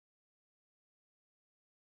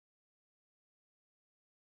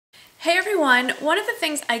Hey everyone, one of the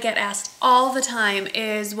things I get asked all the time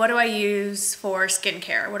is what do I use for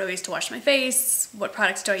skincare? What do I use to wash my face? What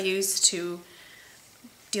products do I use to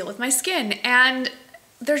deal with my skin? And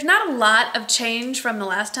there's not a lot of change from the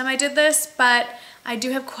last time I did this, but I do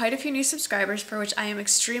have quite a few new subscribers for which I am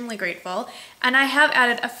extremely grateful. And I have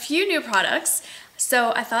added a few new products,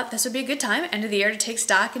 so I thought this would be a good time, end of the year, to take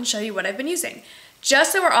stock and show you what I've been using.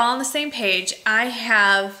 Just so we're all on the same page, I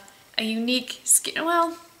have a unique skin,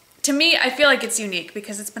 well, to me, I feel like it's unique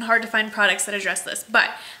because it's been hard to find products that address this,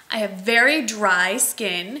 but I have very dry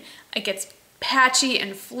skin. It gets patchy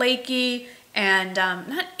and flaky and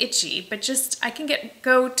not itchy, but just I can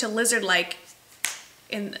go to lizard-like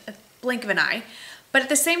in a blink of an eye. But at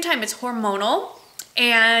the same time, it's hormonal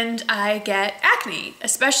and I get acne,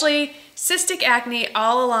 especially cystic acne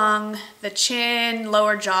all along the chin,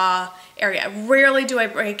 lower jaw area. Rarely do I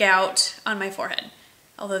break out on my forehead,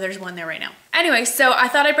 although there's one there right now. Anyway, so I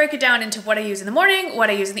thought I'd break it down into what I use in the morning, what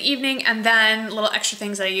I use in the evening, and then little extra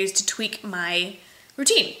things that I use to tweak my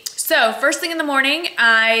routine. So first thing in the morning,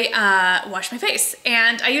 I wash my face,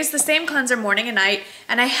 and I use the same cleanser morning and night,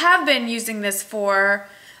 and I have been using this for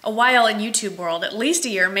a while in YouTube world, at least a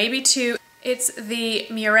year, maybe two. It's the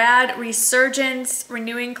Murad Resurgence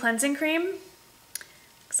Renewing Cleansing Cream.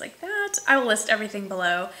 Looks like that. I will list everything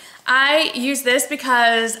below. I use this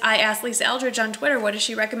because I asked Lisa Eldridge on Twitter what does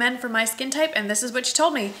she recommend for my skin type, and this is what she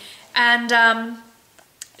told me. And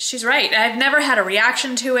she's right. I've never had a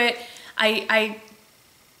reaction to it.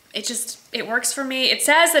 It works for me. It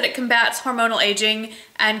says that it combats hormonal aging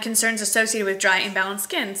and concerns associated with dry, imbalanced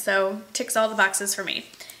skin, so ticks all the boxes for me.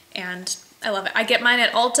 And I love it. I get mine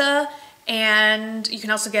at Ulta, and you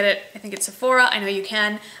can also get it, I think it's Sephora. I know you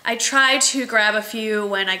can. I try to grab a few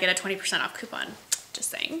when I get a 20% off coupon.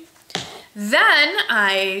 Just saying. Then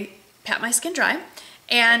I pat my skin dry,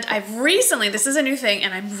 and I've recently, this is a new thing,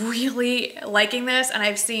 and I'm really liking this, and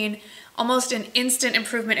I've seen almost an instant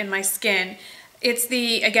improvement in my skin. It's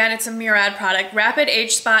again, it's a Murad product, Rapid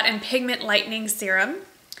Age Spot and Pigment Lightening Serum.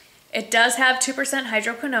 It does have 2%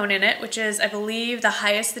 hydroquinone in it, which is, I believe, the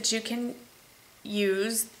highest that you can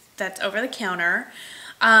use that's over the counter.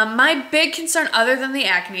 My big concern, other than the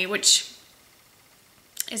acne, which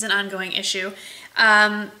is an ongoing issue,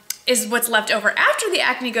 is what's left over after the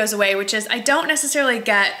acne goes away, which is I don't necessarily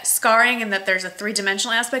get scarring and that there's a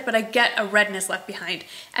three-dimensional aspect, but I get a redness left behind.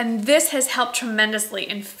 And this has helped tremendously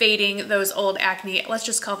in fading those old acne, let's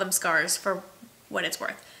just call them scars for what it's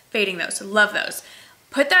worth, fading those, so love those.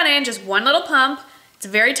 Put that in, just one little pump. It's a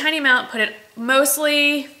very tiny amount, put it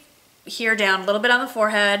mostly here down, a little bit on the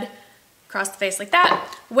forehead, across the face like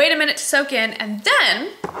that. Wait a minute to soak in, and then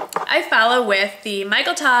I follow with the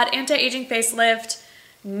Michael Todd Anti-Aging Facelift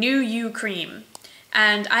New You Cream.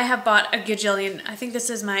 And I have bought a gajillion, I think this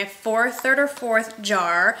is my third or fourth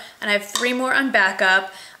jar, and I have 3 more on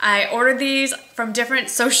backup. I ordered these from different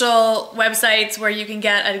social websites where you can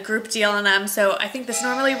get a group deal on them, so I think this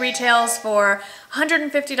normally retails for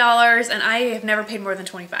 $150, and I have never paid more than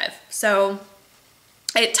 $25. So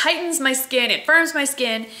it tightens my skin, it firms my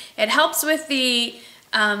skin, it helps with the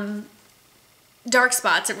dark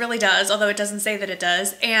spots, it really does, although it doesn't say that it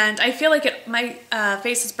does, and I feel like my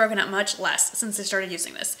face has broken out much less since I started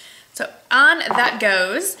using this. So on that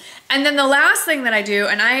goes. And then the last thing that I do,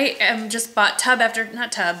 and I just bought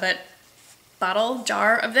bottle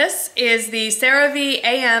jar of this, is the CeraVe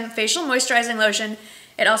AM Facial Moisturizing Lotion.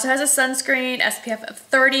 It also has a sunscreen, SPF of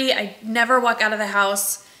 30. I never walk out of the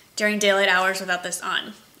house during daylight hours without this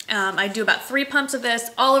on. I do about 3 pumps of this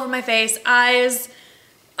all over my face, eyes,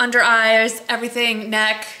 under eyes, everything,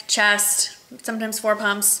 neck, chest, sometimes 4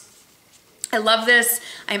 pumps. I love this.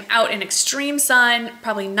 I'm out in extreme sun,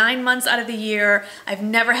 probably 9 months out of the year. I've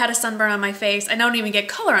never had a sunburn on my face. I don't even get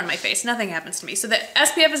color on my face. Nothing happens to me. So the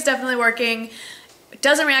SPF is definitely working. It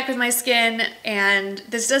doesn't react with my skin, and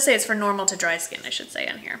this does say it's for normal to dry skin, I should say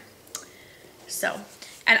on here. So,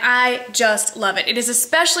 and I just love it. It is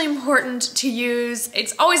especially important to use,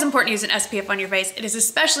 it's always important to use an SPF on your face. It is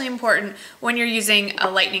especially important when you're using a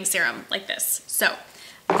lightening serum like this. So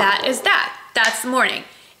that is that. That's the morning.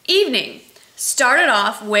 Evening, started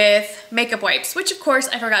off with makeup wipes, which of course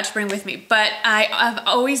I forgot to bring with me, but I have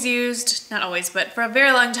always used, not always, but for a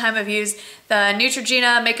very long time I've used the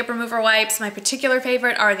Neutrogena makeup remover wipes. My particular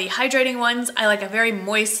favorite are the hydrating ones. I like a very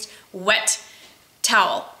moist, wet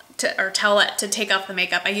towel. Or towelette to take off the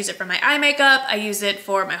makeup. I use it for my eye makeup, I use it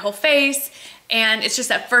for my whole face, and it's just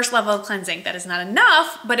that first level of cleansing. That is not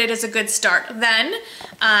enough, but it is a good start. Then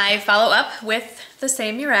I follow up with the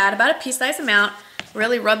same Murad, about a pea-sized amount,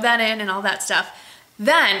 really rub that in and all that stuff.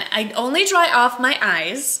 Then I only dry off my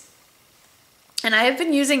eyes And I have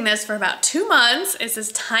been using this for about 2 months. It's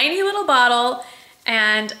this tiny little bottle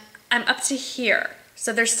and I'm up to here.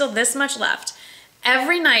 So there's still this much left.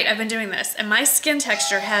 Every night I've been doing this and my skin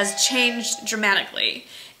texture has changed dramatically.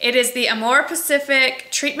 It is the Amore Pacific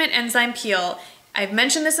Treatment Enzyme Peel. I've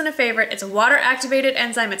mentioned this in a favorite. It's a water-activated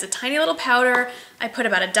enzyme. It's a tiny little powder. I put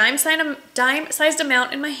about a dime-sized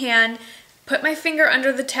amount in my hand, put my finger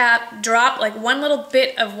under the tap, drop like one little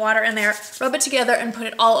bit of water in there, rub it together and put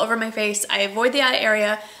it all over my face. I avoid the eye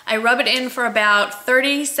area. I rub it in for about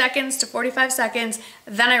 30 seconds to 45 seconds,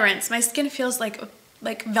 then I rinse. My skin feels like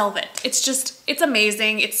velvet. It's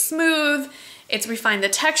amazing. It's smooth. It's refined the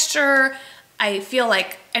texture. I feel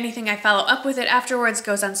like anything I follow up with it afterwards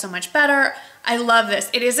goes on so much better. I love this.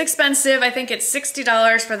 It is expensive. I think it's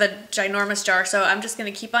 $60 for the ginormous jar, so I'm just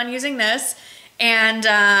gonna keep on using this and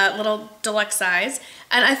little deluxe size.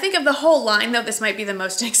 And I think of the whole line, though, this might be the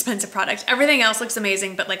most expensive product. Everything else looks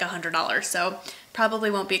amazing, but like $100, so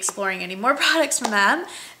probably won't be exploring any more products from them.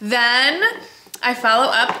 Then I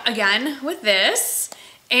follow up again with this,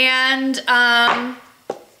 and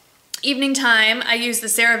evening time, I use the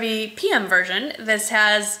CeraVe PM version. This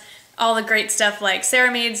has all the great stuff like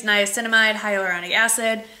ceramides, niacinamide, hyaluronic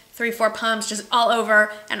acid, 3-4 pumps just all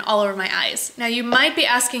over and all over my eyes. Now you might be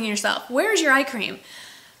asking yourself, where's your eye cream?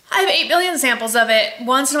 I have 8 billion samples of it.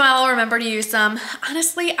 Once in a while I'll remember to use some.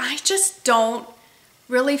 Honestly, I just don't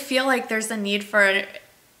really feel like there's a need for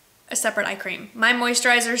a separate eye cream. My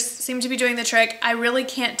moisturizers seem to be doing the trick. I really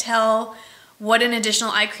can't tell what an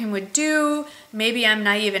additional eye cream would do. Maybe I'm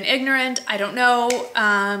naive and ignorant, I don't know,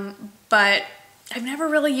 but I've never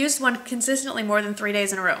really used one consistently more than 3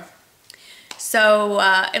 days in a row. So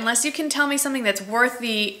unless you can tell me something that's worth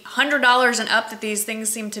the $100 and up that these things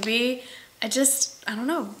seem to be, I don't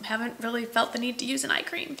know, haven't really felt the need to use an eye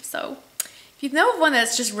cream. So if you know of one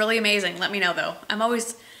that's just really amazing, let me know though. I'm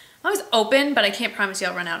always open, but I can't promise you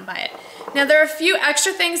I'll run out and buy it. Now there are a few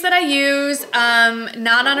extra things that I use,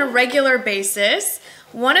 not on a regular basis.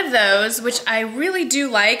 One of those, which I really do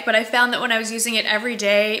like, but I found that when I was using it every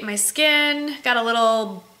day, my skin got a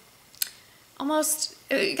little,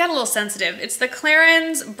 it got a little sensitive. It's the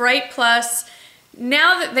Clarins Bright Plus.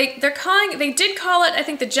 Now that they did call it, I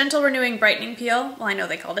think, the Gentle Renewing Brightening Peel. Well, I know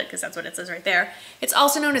they called it because that's what it says right there. It's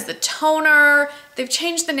also known as the toner. They've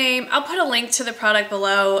changed the name. I'll put a link to the product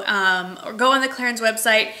below, or go on the Clarins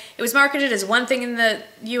website. It was marketed as one thing in the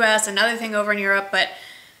US, another thing over in Europe, but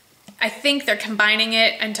I think they're combining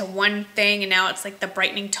it into one thing and now it's like the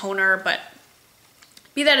brightening toner, but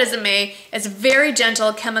be that as it may, it's a very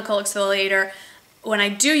gentle chemical exfoliator. When I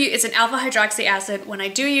do use, it's an alpha hydroxy acid. When I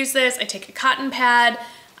do use this, I take a cotton pad,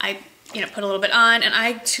 I put a little bit on, and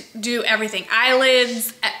I do everything.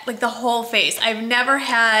 Eyelids, like the whole face. I've never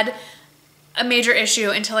had a major issue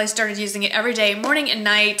until I started using it every day, morning and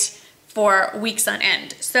night, for weeks on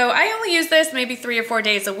end. So I only use this maybe 3 or 4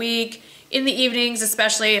 days a week. In the evenings,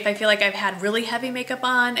 especially if I feel like I've had really heavy makeup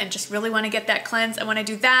on and just really want to get that cleanse. And when I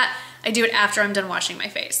do that, I do it after I'm done washing my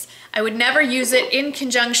face. I would never use it in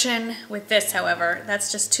conjunction with this, however.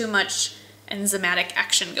 That's just too much enzymatic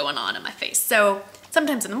action going on in my face. So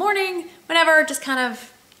sometimes in the morning, whenever, just kind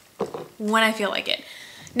of when I feel like it.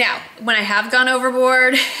 Now, when I have gone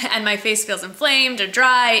overboard and my face feels inflamed or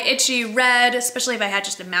dry, itchy, red, especially if I had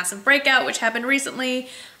just a massive breakout, which happened recently,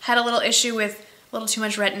 had a little issue with a little too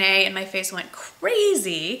much retin-A and my face went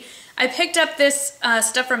crazy, I picked up this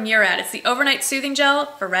stuff from Murad. It's the Overnight Soothing Gel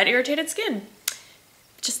for red irritated skin.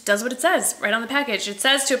 It just does what it says right on the package. It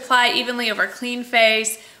says to apply evenly over a clean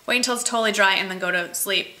face, wait until it's totally dry and then go to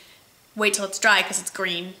sleep. Wait till it's dry because it's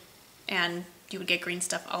green and you would get green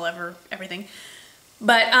stuff all over everything.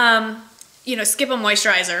 But, skip a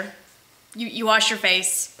moisturizer. You wash your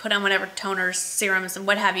face, put on whatever toners, serums, and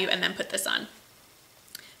what have you, and then put this on.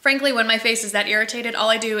 Frankly, when my face is that irritated, all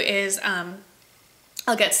I do is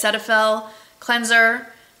I'll get Cetaphil cleanser,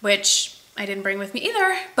 which I didn't bring with me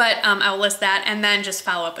either, but I'll list that, and then just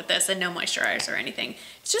follow up with this and no moisturizer or anything.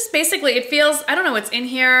 It's just basically, it feels, I don't know what's in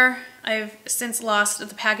here. I've since lost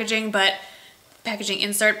the packaging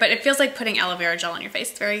insert, but it feels like putting aloe vera gel on your face.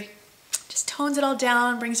 It's very, just tones it all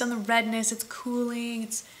down, brings down the redness, it's cooling,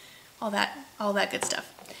 it's all that good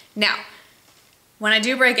stuff. Now, when I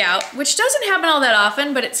do break out, which doesn't happen all that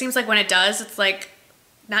often, but it seems like when it does, it's like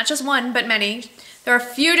not just one, but many. There are a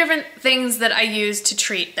few different things that I use to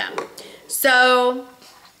treat them. So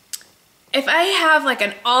if I have like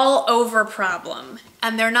an all over problem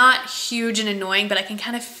and they're not huge and annoying, but I can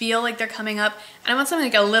kind of feel like they're coming up and I want something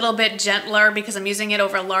like a little bit gentler because I'm using it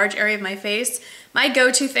over a large area of my face, my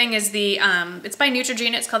go-to thing is the, it's by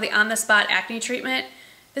Neutrogena, it's called the On The Spot Acne Treatment.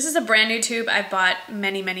 This is a brand new tube. I've bought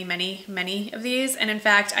many, many, many, many of these. And in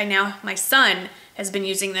fact, my son has been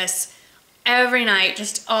using this every night,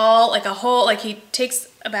 just all, like a whole, like he takes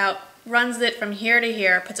runs it from here to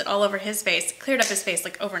here, puts it all over his face, cleared up his face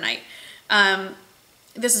like overnight.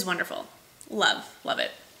 This is wonderful. Love, love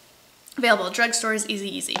it. Available at drugstores, easy,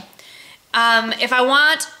 easy. If I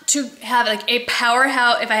want to have like a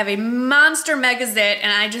powerhouse, if I have a monster mega zit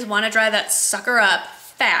and I just want to dry that sucker up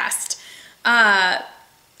fast,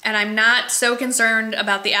 and I'm not so concerned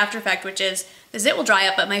about the after effect, which is the zit will dry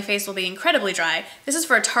up, but my face will be incredibly dry. This is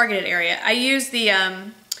for a targeted area. I use the,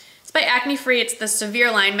 it's by Acne Free. It's the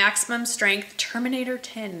Severe Line Maximum Strength Terminator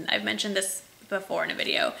 10. I've mentioned this before in a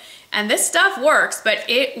video. And this stuff works, but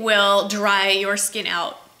it will dry your skin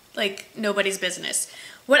out like nobody's business.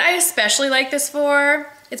 What I especially like this for,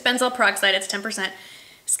 it's benzoyl peroxide, it's 10%.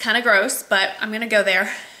 It's kind of gross, but I'm gonna go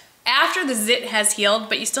there. After the zit has healed,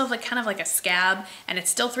 but you still have like kind of like a scab, and it's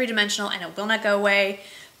still three-dimensional and it will not go away,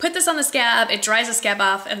 put this on the scab, it dries the scab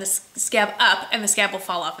off and the scab up, and the scab will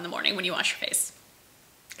fall off in the morning when you wash your face.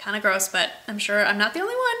 Kind of gross, but I'm sure I'm not the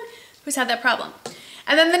only one who's had that problem.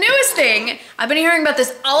 And then the newest thing, I've been hearing about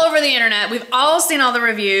this all over the internet, we've all seen all the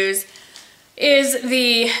reviews, is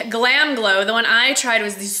the Glam Glow. The one I tried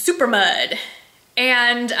was the Super Mud.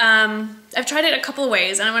 And I've tried it a couple of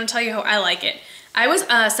ways, and I want to tell you how I like it. I was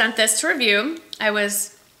sent this to review. I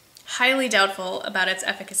was highly doubtful about its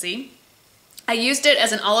efficacy. I used it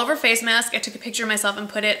as an all-over face mask. I took a picture of myself and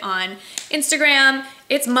put it on Instagram.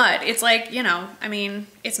 It's mud. It's like, you know, I mean,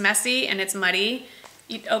 it's messy and it's muddy.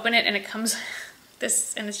 You open it and it comes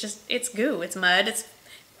this, and it's just, it's goo. It's mud. It's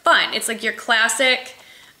fun. It's like your classic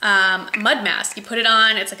mud mask. You put it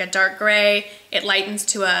on, it's like a dark gray. It lightens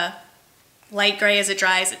to a light gray as it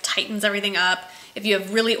dries. It tightens everything up. If you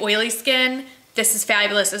have really oily skin, this is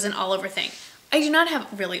fabulous as an all-over thing. I do not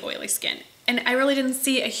have really oily skin, and I really didn't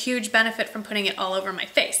see a huge benefit from putting it all over my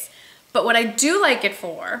face. But what I do like it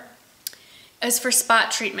for is for spot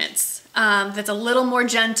treatments. That's a little more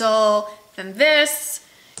gentle than this,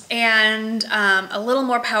 and a little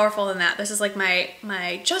more powerful than that. This is like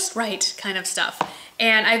my just right kind of stuff.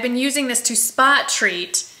 And I've been using this to spot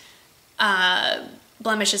treat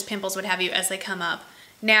blemishes, pimples, what have you, as they come up.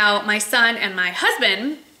 Now, my son and my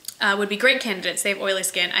husband would be great candidates. They have oily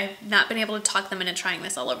skin. I've not been able to talk them into trying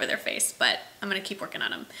this all over their face, but I'm gonna keep working on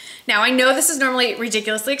them. Now, I know this is normally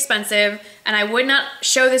ridiculously expensive, and I would not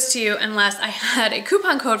show this to you unless I had a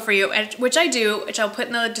coupon code for you, which I do, which I'll put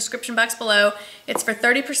in the description box below. It's for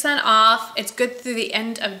 30% off. It's good through the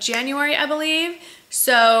end of January, I believe.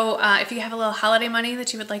 So if you have a little holiday money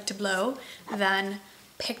that you would like to blow, then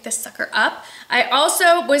pick this sucker up. I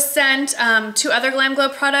also was sent 2 other Glam Glow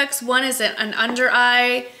products. One is an under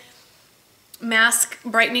eye mask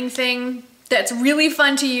brightening thing that's really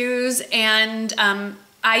fun to use, and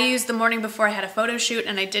I used the morning before I had a photo shoot,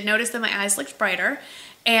 and I did notice that my eyes looked brighter.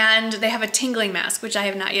 And they have a tingling mask, which I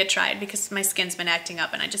have not yet tried because my skin's been acting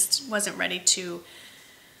up and I just wasn't ready to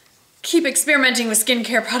keep experimenting with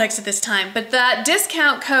skincare products at this time. But that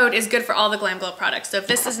discount code is good for all the Glam Glow products. So if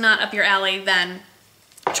this is not up your alley, then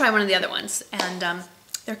try one of the other ones. And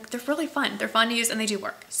they're really fun. They're fun to use and they do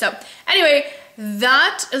work. So anyway,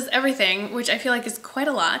 that is everything, which I feel like is quite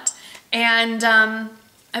a lot. And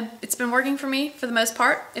it's been working for me for the most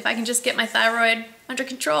part. If I can just get my thyroid under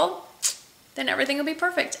control, then everything will be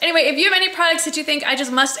perfect. Anyway, if you have any products that you think I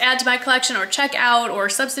just must add to my collection or check out or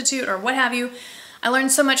substitute or what have you, I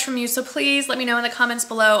learned so much from you, so please let me know in the comments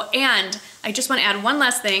below. And I just want to add one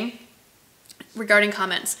last thing regarding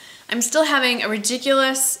comments. I'm still having a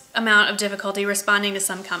ridiculous amount of difficulty responding to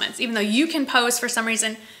some comments. Even though you can post, for some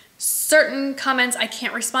reason, certain comments I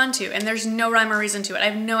can't respond to, and there's no rhyme or reason to it. I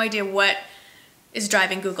have no idea what is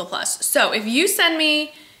driving Google+. So if you send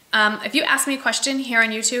me, if you ask me a question here on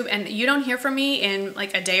YouTube and you don't hear from me in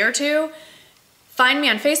like a day or two, find me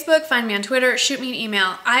on Facebook, find me on Twitter, shoot me an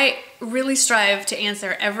email. I really strive to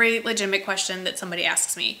answer every legitimate question that somebody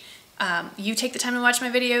asks me. You take the time to watch my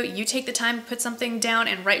video, you take the time to put something down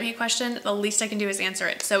and write me a question, the least I can do is answer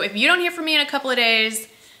it. So if you don't hear from me in a couple of days,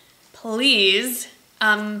 please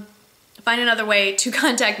find another way to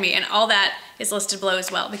contact me, and all that is listed below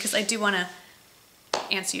as well, because I do want to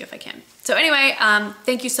answer you if I can. So anyway,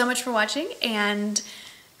 thank you so much for watching, and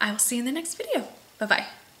I will see you in the next video.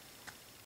 Bye-bye.